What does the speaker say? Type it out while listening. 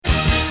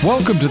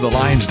Welcome to the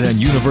Lion's Den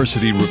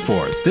University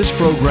Report. This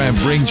program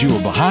brings you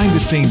a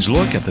behind-the-scenes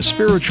look at the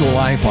spiritual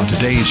life on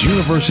today's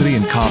university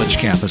and college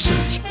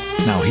campuses.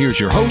 Now here's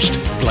your host,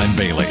 Glenn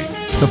Bailey.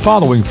 The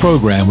following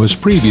program was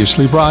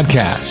previously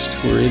broadcast.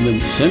 We're in the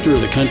center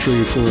of the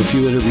country for a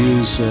few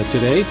interviews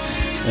today,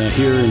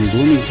 here in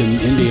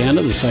Bloomington,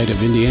 Indiana, the site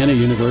of Indiana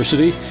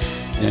University.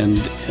 And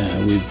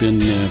we've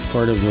been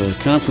part of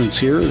a conference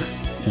here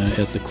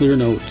at the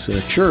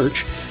Clearnote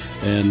Church.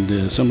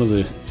 And some of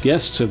the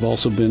guests have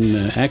also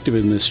been active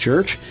in this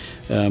church.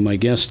 My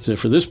guest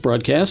for this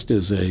broadcast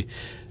is a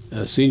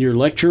senior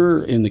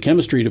lecturer in the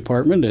chemistry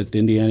department at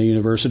Indiana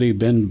University,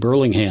 Ben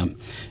Burlingham.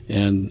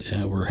 And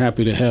we're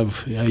happy to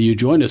have you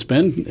join us,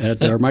 Ben,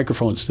 at our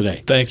microphones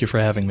today. Thank you for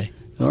having me.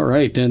 All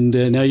right. And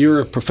now you're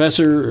a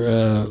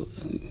professor,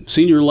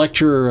 senior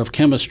lecturer of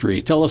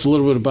chemistry. Tell us a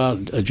little bit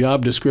about a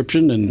job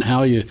description and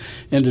how you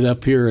ended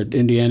up here at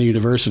Indiana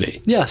University.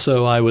 Yeah,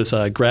 so I was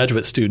a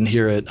graduate student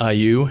here at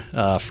IU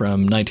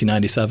from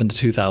 1997 to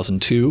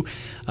 2002.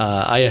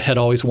 I had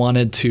always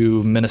wanted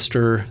to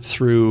minister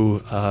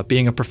through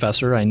being a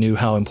professor. I knew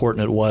how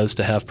important it was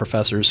to have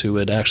professors who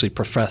would actually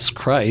profess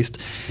Christ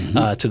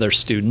to their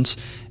students.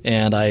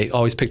 And I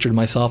always pictured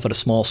myself at a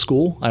small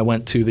school. I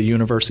went to the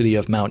University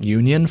of Mount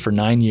Union for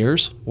 9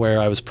 years, where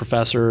I was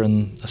professor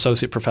and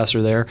associate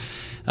professor there,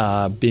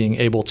 being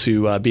able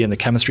to be in the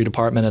chemistry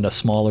department at a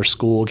smaller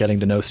school, getting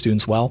to know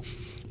students well.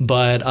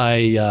 But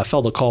I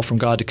felt a call from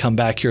God to come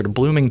back here to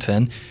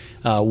Bloomington,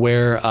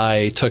 where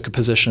I took a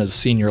position as a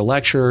senior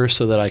lecturer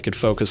so that I could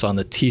focus on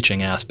the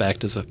teaching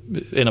aspect.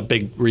 In a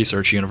big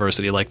research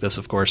university like this,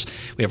 of course,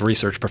 we have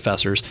research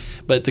professors,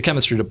 but the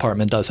chemistry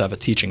department does have a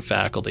teaching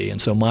faculty.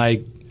 And so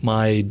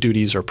my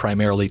duties are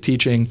primarily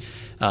teaching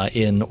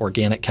in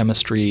organic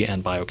chemistry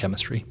and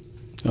biochemistry.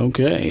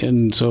 Okay,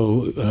 and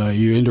so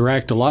you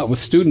interact a lot with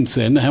students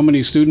then. How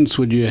many students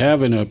would you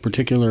have in a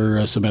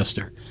particular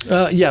semester?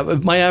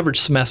 My average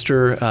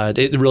semester,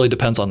 it really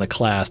depends on the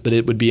class, but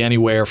it would be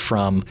anywhere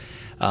from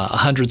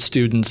 100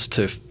 students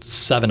to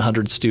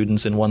 700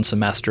 students in one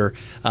semester.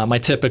 My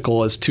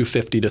typical is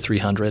 250 to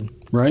 300.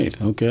 Right,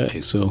 okay.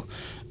 So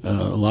a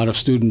lot of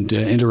student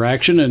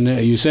interaction,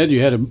 and you said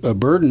you had a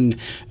burden.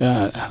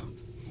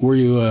 Were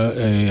you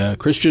a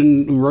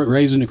Christian,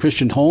 raised in a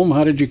Christian home?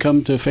 How did you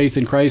come to faith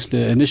in Christ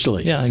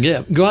initially?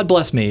 Yeah. God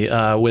bless me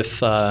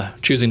with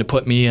choosing to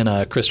put me in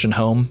a Christian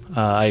home.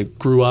 I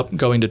grew up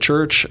going to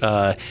church,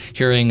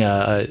 hearing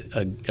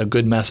a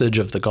good message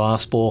of the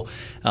gospel.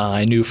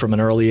 I knew from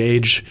an early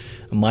age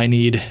my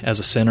need as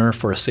a sinner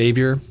for a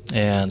Savior,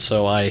 and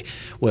so I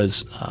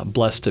was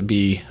blessed to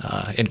be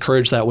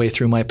encouraged that way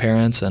through my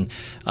parents, and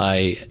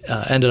I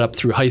ended up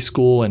through high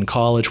school and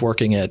college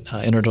working at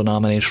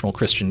interdenominational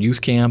Christian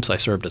youth camps. I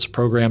served as a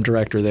program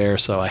director there,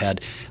 so I had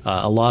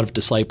a lot of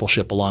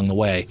discipleship along the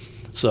way.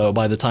 So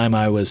by the time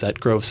I was at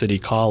Grove City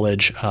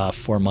College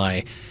for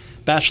my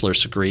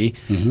bachelor's degree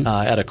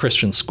at a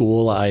Christian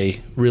school,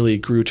 I really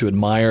grew to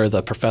admire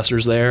the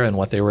professors there and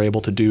what they were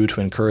able to do to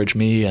encourage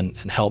me and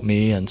help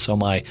me. And so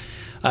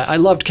I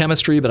loved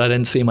chemistry, but I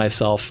didn't see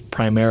myself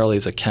primarily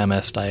as a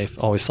chemist. I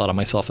always thought of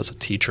myself as a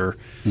teacher.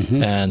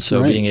 And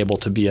so being able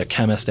to be a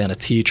chemist and a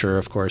teacher,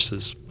 of course,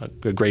 is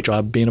a great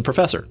job being a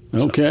professor.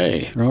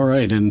 Okay. All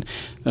right. And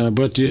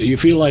but you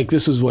feel like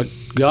this is what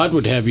God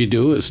would have you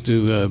do, is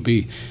to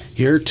be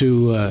here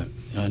to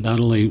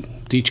not only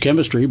teach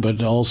chemistry,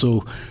 but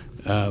also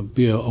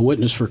be a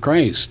witness for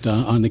Christ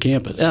on the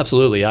campus.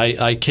 Absolutely.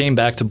 I came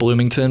back to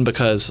Bloomington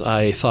because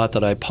I thought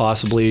that I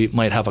possibly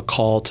might have a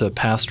call to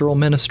pastoral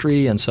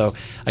ministry, and so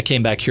I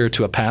came back here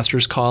to a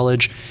pastor's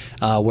college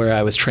where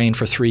I was trained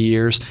for 3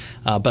 years,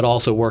 but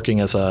also working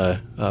as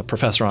a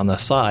professor on the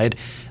side.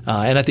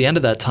 And at the end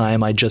of that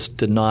time, I just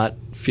did not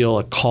feel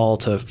a call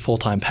to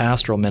full-time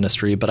pastoral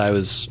ministry, but I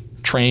was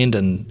trained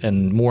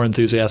and more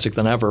enthusiastic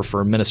than ever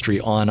for ministry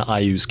on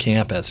IU's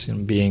campus.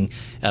 Being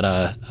at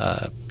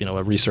a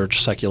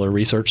secular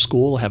research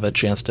school, have a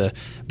chance to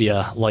be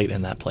a light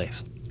in that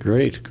place.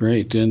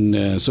 Great.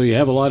 And so you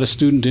have a lot of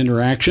student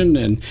interaction,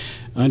 and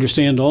I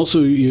understand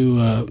also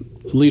you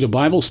lead a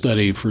Bible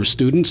study for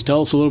students.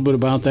 Tell us a little bit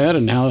about that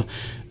and how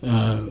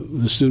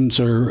the students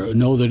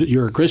know that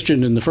you're a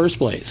Christian in the first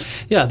place.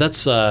 Yeah,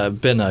 that's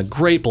been a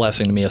great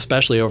blessing to me,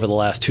 especially over the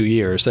last 2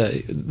 years.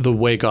 The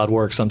way God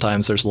works,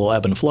 sometimes there's a little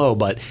ebb and flow,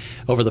 but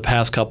over the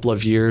past couple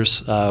of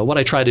years, what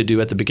I try to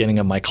do at the beginning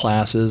of my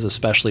classes,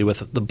 especially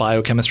with the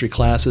biochemistry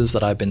classes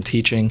that I've been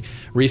teaching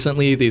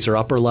recently, these are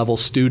upper level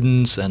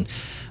students, and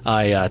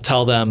I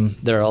tell them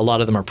a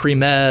lot of them are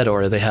pre-med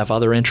or they have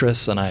other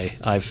interests, and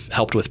I've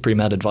helped with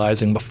pre-med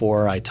advising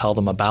before. I tell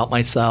them about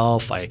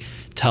myself. I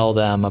tell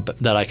them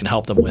that I can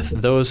help them with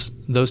those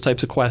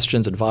types of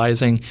questions,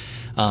 advising,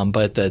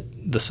 but that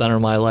the center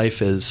of my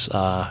life is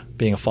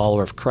being a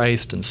follower of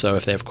Christ. And so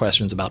if they have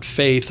questions about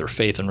faith or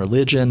faith and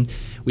religion,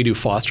 we do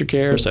foster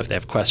care. So if they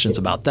have questions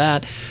about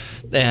that,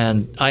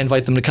 and I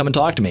invite them to come and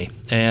talk to me.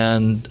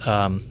 And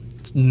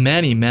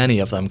many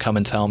of them come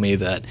and tell me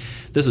that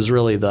this is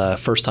really the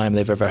first time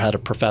they've ever had a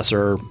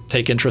professor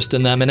take interest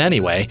in them in any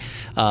way,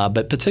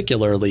 but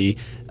particularly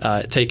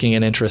taking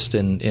an interest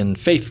in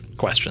faith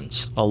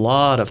questions. A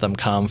lot of them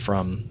come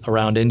from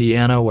around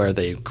Indiana where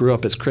they grew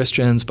up as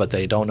Christians, but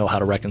they don't know how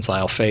to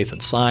reconcile faith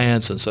and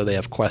science, and so they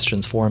have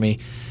questions for me.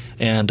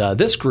 And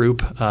this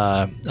group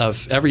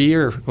of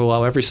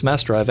every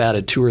semester, I've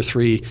added 2 or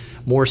 3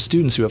 more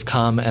students who have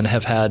come and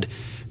have had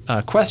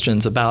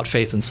questions about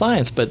faith and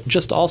science, but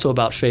just also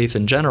about faith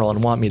in general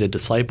and want me to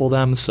disciple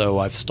them. So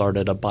I've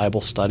started a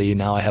Bible study.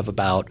 Now I have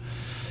about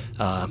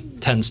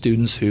 10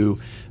 students who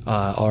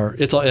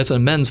it's a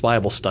men's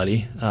Bible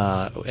study,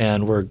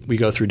 and we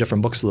go through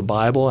different books of the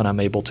Bible, and I'm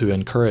able to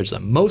encourage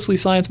them. Mostly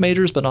science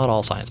majors, but not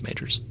all science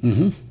majors.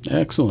 Mm-hmm.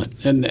 Excellent.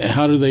 And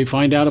how do they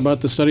find out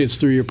about the study? It's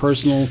through your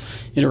personal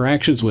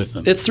interactions with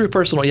them? It's through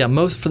personal, yeah.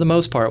 For the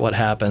most part, what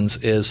happens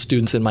is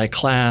students in my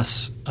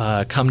class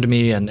come to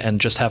me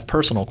and just have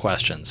personal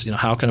questions.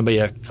 How can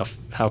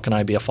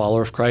I be a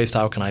follower of Christ?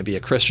 How can I be a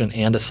Christian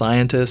and a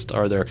scientist?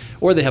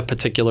 Or they have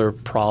particular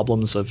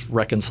problems of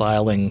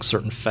reconciling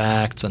certain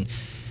facts, and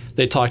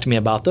they talk to me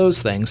about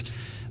those things.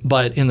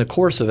 But in the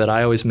course of it,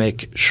 I always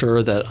make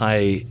sure that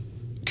I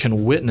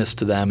can witness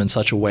to them in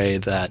such a way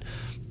that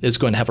is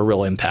going to have a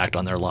real impact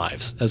on their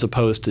lives, as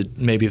opposed to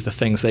maybe the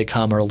things they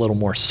come are a little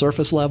more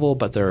surface level,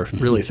 but they're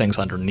really things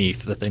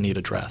underneath that they need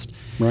addressed.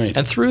 Right.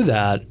 And through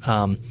that,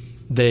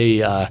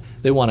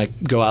 they want to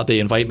go out. They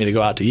invite me to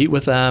go out to eat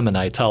with them, and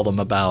I tell them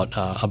about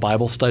a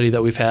Bible study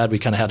that we've had. We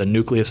kind of had a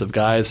nucleus of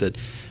guys that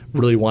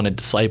really wanted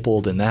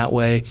discipled in that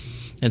way.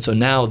 And so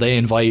now they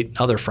invite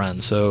other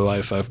friends. So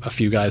I have a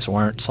few guys who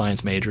aren't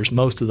science majors.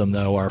 Most of them,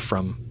 though, are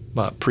from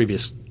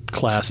previous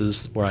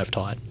classes where I've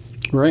taught.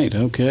 Right,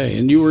 okay.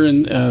 And you were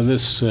in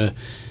this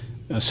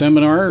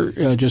seminar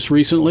just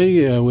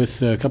recently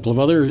with a couple of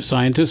other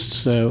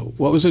scientists.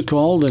 What was it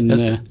called,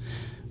 and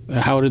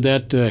how did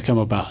that come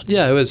about?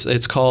 Yeah,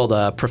 it's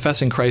called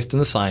Professing Christ in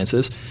the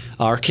Sciences.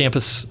 Our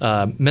campus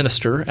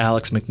minister,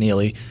 Alex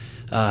McNeely,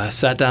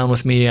 sat down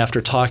with me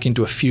after talking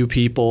to a few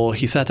people.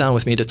 He sat down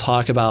with me to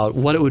talk about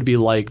what it would be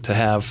like to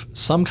have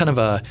some kind of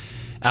a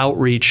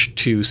outreach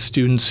to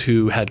students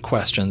who had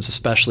questions,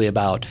 especially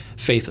about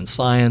faith and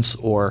science,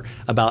 or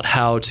about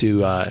how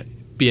to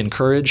be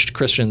encouraged,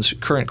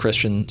 current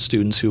Christian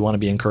students who want to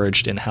be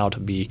encouraged in how to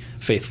be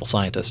faithful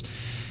scientists.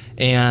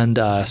 And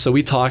so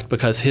we talked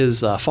because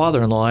his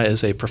father-in-law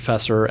is a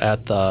professor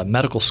at the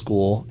medical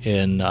school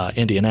in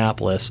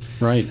Indianapolis.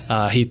 Right.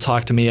 He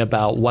talked to me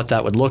about what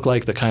that would look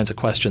like, the kinds of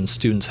questions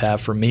students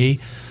have for me.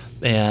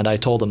 And I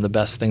told him the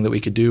best thing that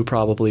we could do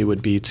probably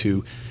would be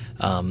to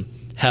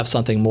have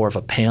something more of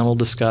a panel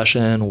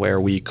discussion where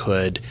we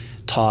could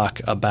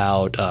talk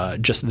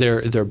about just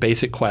their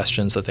basic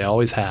questions that they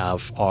always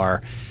have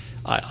are,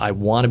 I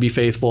want to be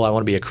faithful, I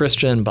want to be a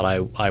Christian, but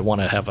I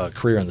want to have a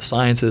career in the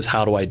sciences.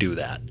 How do I do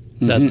that?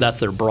 That's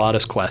their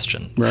broadest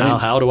question. Right.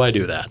 How do I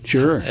do that?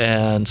 Sure.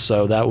 And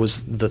so that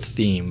was the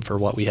theme for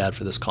what we had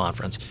for this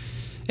conference.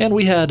 And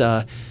we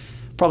had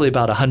probably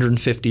about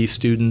 150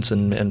 students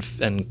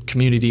and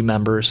community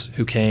members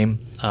who came.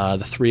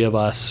 The 3 of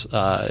us,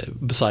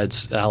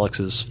 besides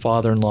Alex's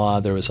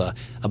father-in-law, there was a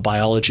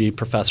biology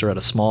professor at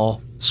a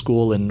small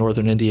school in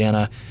northern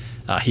Indiana.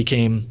 He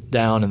came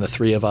down, and the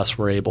 3 of us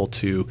were able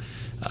to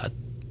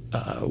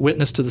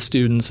witness to the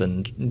students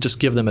and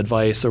just give them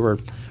advice. There were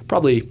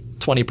probably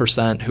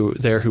 20%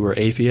 who were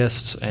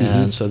atheists,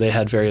 and so they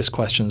had various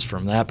questions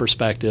from that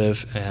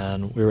perspective.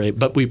 And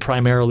but we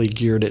primarily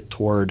geared it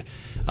toward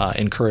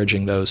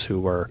encouraging those who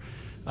were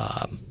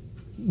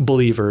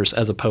believers,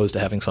 as opposed to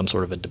having some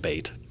sort of a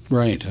debate.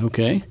 Right.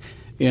 Okay.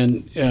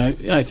 And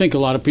I think a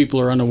lot of people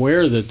are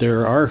unaware that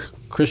there are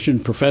Christian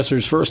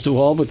professors, first of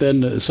all, but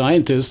then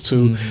scientists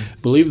who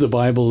believe the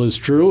Bible is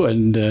true,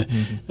 and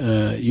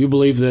you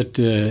believe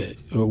that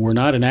we're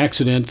not an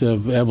accident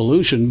of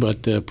evolution,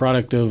 but a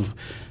product of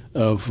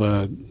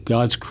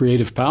God's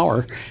creative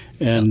power,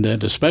 and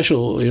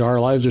that our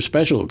lives are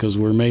special because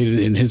we're made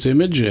in His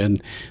image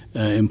and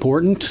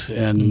important,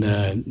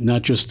 and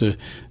not just a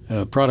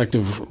product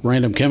of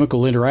random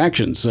chemical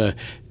interactions.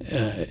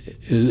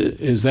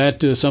 Is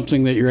that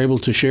something that you're able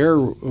to share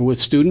with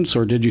students,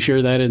 or did you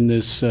share that in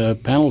this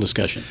panel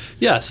discussion?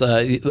 Yes,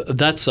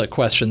 that's a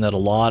question that a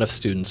lot of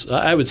students,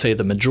 I would say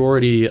the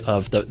majority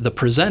of the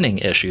presenting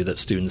issue that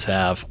students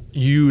have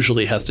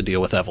usually has to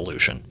deal with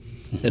evolution.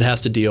 It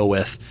has to deal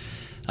with,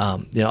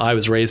 I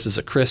was raised as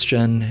a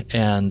Christian,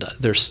 and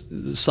there's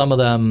some of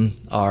them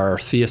are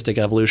theistic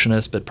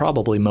evolutionists, but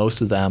probably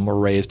most of them were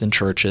raised in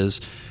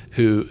churches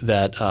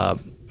that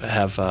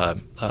have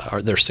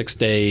their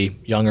 6-day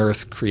young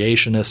Earth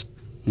creationist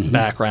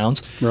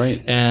backgrounds,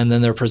 right? And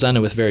then they're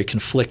presented with very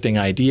conflicting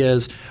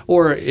ideas,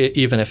 or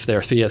even if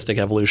they're theistic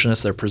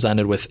evolutionists, they're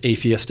presented with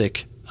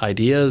atheistic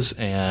ideas,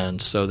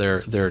 and so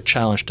they're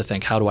challenged to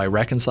think, how do I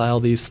reconcile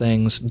these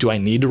things? Do I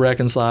need to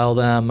reconcile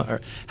them,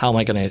 or how am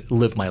I going to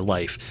live my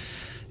life?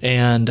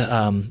 And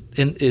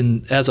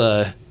as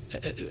a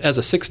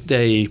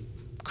 6-day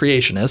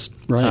creationist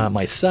Right.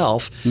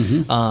 myself,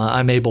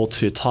 I'm able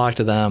to talk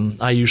to them.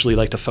 I usually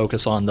like to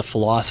focus on the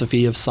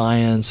philosophy of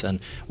science and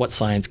what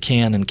science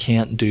can and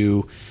can't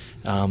do.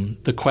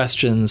 The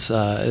questions,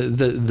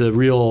 the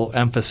real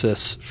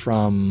emphasis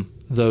from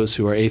those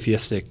who are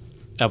atheistic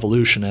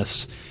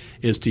evolutionists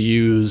is to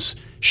use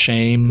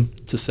shame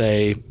to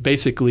say,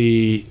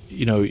 basically,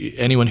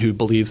 anyone who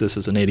believes this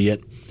is an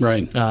idiot.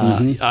 Right.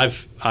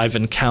 I've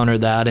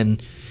encountered that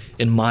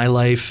in my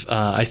life.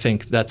 I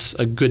think that's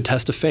a good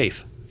test of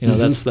faith.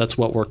 That's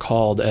what we're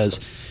called as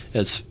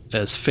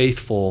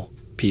faithful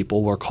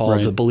people. We're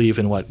called to believe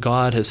in what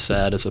God has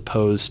said, as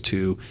opposed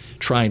to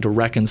trying to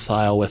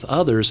reconcile with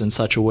others in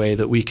such a way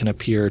that we can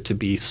appear to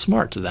be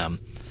smart to them.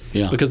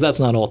 Yeah. Because that's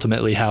not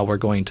ultimately how we're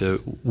going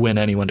to win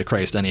anyone to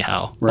Christ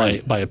anyhow,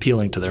 by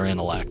appealing to their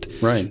intellect.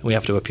 Right. We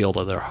have to appeal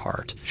to their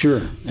heart.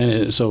 Sure.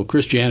 And so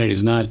Christianity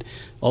is not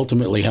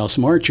ultimately how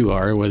smart you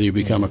are, whether you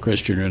become a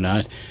Christian or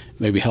not.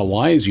 Maybe how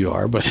wise you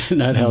are, but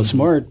not how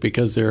smart,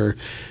 because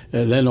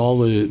then all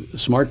the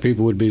smart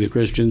people would be the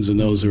Christians, and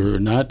those who are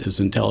not as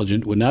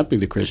intelligent would not be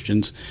the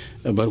Christians.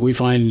 But we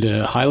find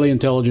highly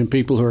intelligent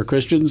people who are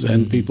Christians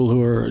and people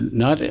who are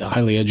not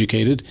highly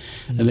educated,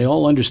 and they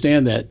all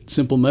understand that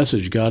simple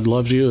message: God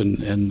loves you,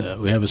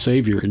 and we have a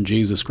Savior in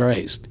Jesus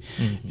Christ.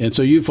 And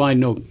so you find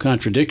no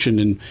contradiction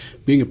in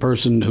being a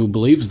person who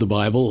believes the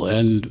Bible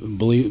and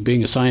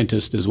being a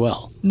scientist as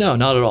well. No,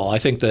 not at all. I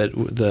think that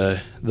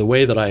the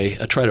way that I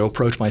try to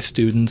approach my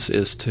students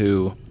is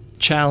to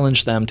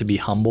challenge them to be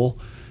humble.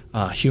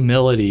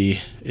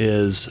 Humility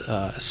is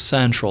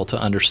central to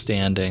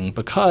understanding,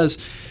 because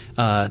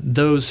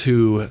those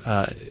who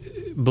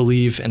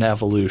believe in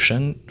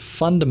evolution,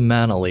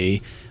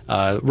 fundamentally,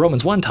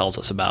 Romans 1 tells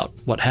us about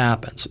what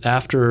happens.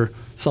 After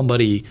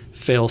somebody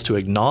fails to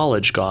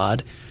acknowledge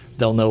God,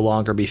 they'll no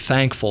longer be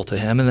thankful to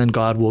him, and then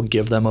God will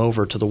give them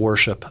over to the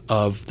worship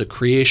of the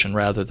creation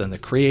rather than the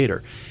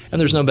Creator. And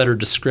there's no better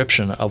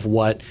description of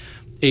what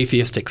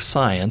atheistic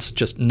science,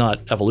 just not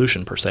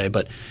evolution per se,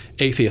 but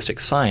atheistic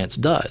science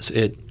does.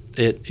 It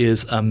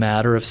is a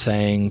matter of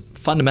saying,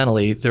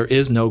 fundamentally, there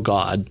is no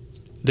God,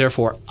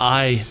 therefore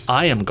I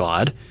am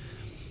God.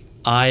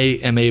 I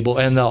am able,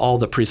 and all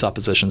the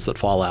presuppositions that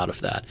fall out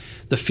of that.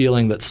 The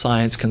feeling that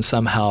science can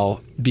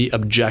somehow be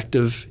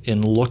objective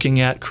in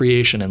looking at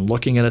creation and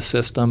looking at a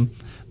system,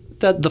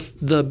 that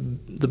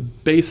the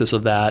basis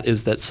of that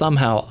is that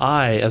somehow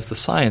I, as the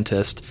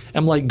scientist,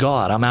 am like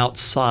God. I'm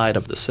outside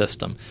of the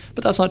system.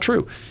 But that's not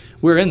true.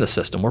 We're in the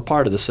system. We're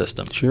part of the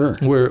system. Sure.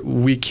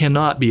 We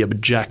cannot be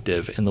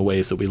objective in the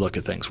ways that we look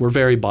at things. We're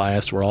very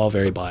biased. We're all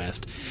very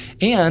biased.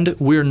 And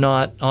we're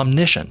not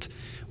omniscient.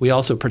 We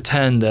also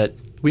pretend that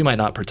we might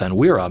not pretend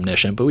we're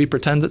omniscient, but we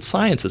pretend that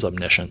science is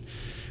omniscient,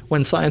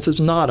 when science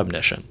is not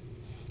omniscient.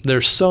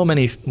 There's so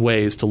many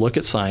ways to look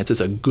at science as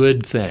a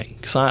good thing.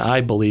 I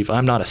believe,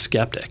 I'm not a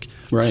skeptic.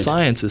 Right.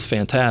 Science is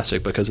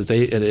fantastic because it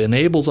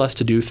enables us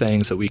to do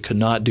things that we could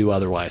not do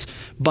otherwise,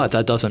 but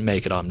that doesn't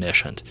make it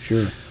omniscient.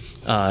 Sure.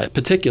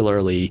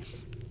 Particularly,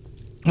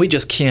 we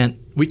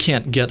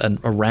can't get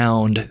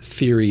around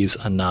theories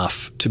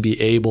enough to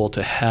be able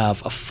to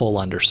have a full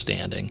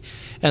understanding.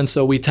 And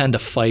so we tend to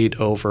fight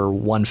over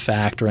one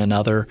fact or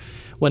another,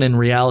 when in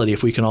reality,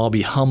 if we can all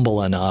be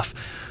humble enough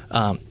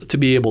to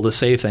be able to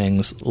say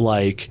things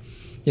like,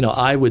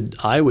 I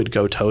would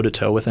go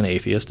toe-to-toe with an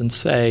atheist and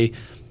say,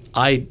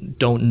 I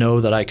don't know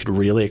that I could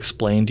really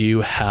explain to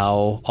you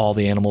how all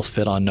the animals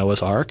fit on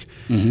Noah's Ark,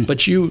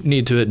 but you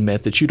need to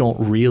admit that you don't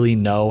really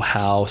know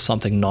how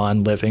something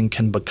non-living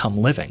can become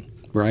living.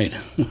 Right.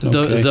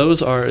 Okay.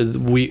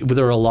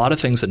 There are a lot of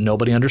things that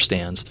nobody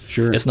understands.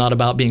 Sure. It's not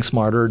about being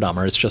smarter or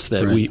dumber. It's just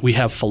that we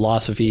have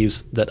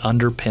philosophies that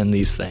underpin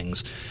these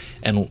things,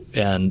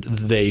 and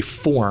they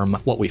form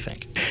what we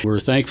think. We're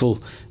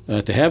thankful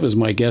to have as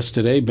my guest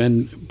today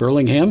Ben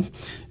Burlingham,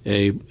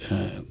 a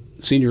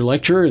senior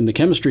lecturer in the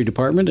chemistry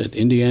department at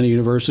Indiana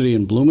University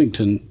in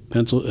Bloomington,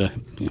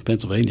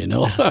 Pennsylvania.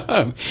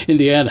 No,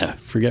 Indiana.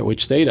 Forget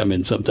which state I'm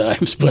in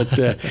sometimes. But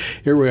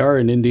here we are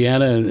in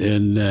Indiana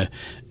and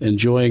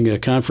enjoying a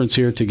conference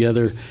here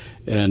together.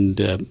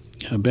 And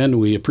Ben,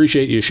 we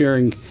appreciate you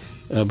sharing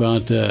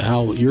about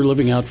how you're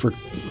living out for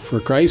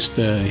Christ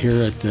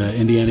here at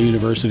Indiana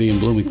University in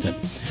Bloomington.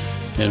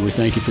 And we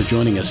thank you for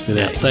joining us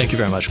today. Yeah, thank you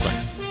very much,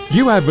 Glenn.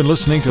 You have been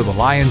listening to the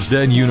Lion's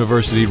Den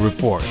University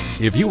Report.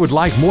 If you would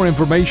like more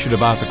information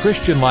about the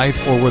Christian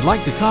life or would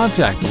like to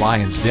contact the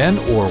Lion's Den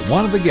or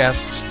one of the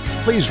guests,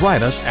 please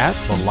write us at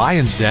the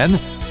Lion's Den,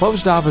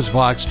 Post Office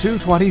Box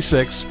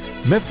 226,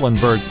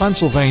 Mifflinburg,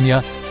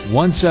 Pennsylvania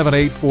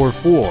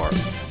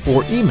 17844,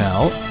 or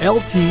email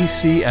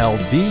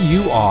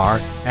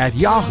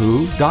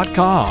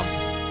ltcldur@yahoo.com.